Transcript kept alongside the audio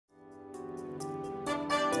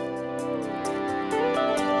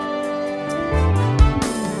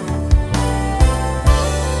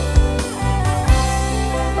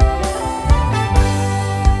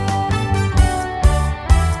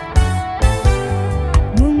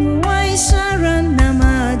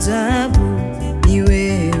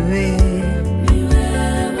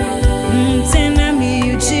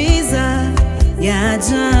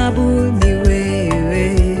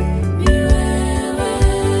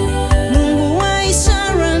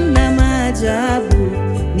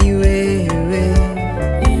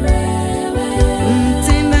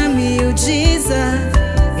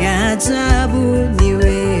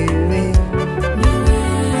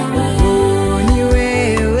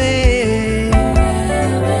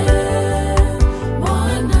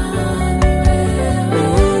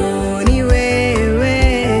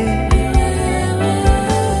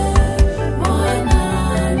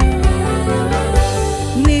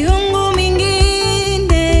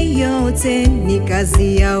yote ni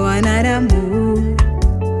kazi ya wanadamu.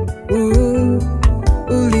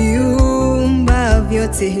 Uliumba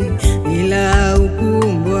vyote bila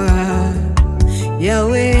ukumbwa.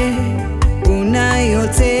 Yawe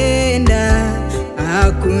unayotenda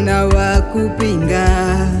hakuna wa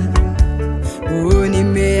kupinga.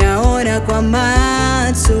 Nimeyaona kwa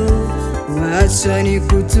macho, wacha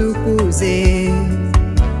nikutukuze.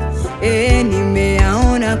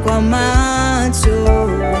 Nimeyaona kwa macho,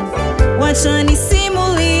 wacha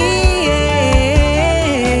nisimulie.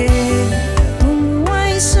 Mungu wa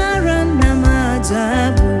ishara na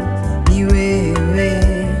maajabu ni wewe.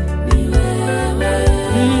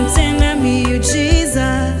 Mtenda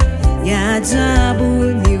miujiza ya ajabu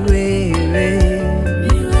ni wewe.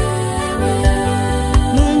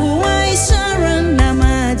 Mungu wa ishara na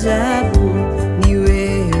maajabu ni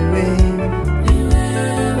wewe.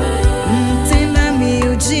 Mtenda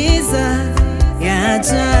miujiza ya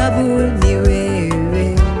ajabu ni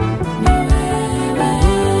wewe.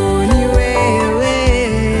 Oh, ni wewe.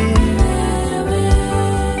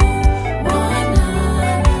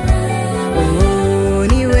 Oh,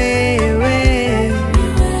 ni wewe.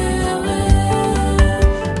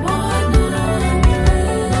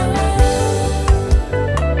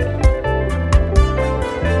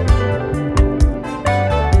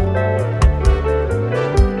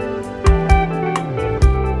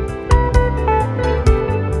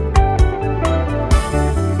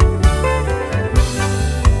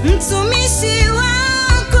 Mtumishi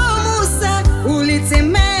wako Musa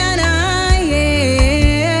ulitembea naye,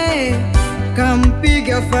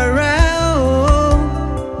 kampiga Pharaoh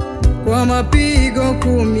kwa mapigo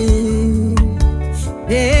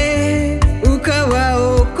 10.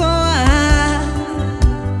 Ukawaokoa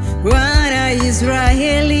wana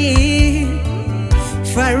Israeli.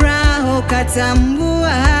 Pharaoh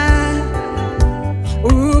katambua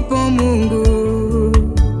upo Mungu.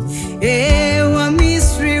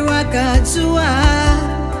 Wamisri wakajua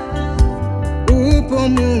upo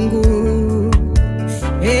Mungu.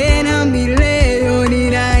 Nami leo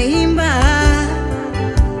ninaimba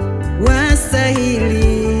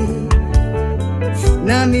wastahili.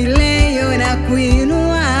 Nami leo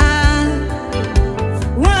nakuinua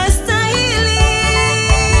wastahili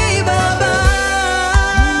Baba.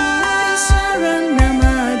 Ishara na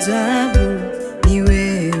maajabu ni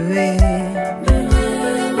wewe.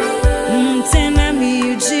 Mtenda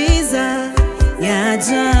miujiza ya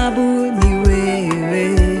ajabu ni wewe.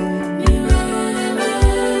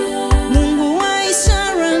 Mungu wa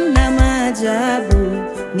ishara na maajabu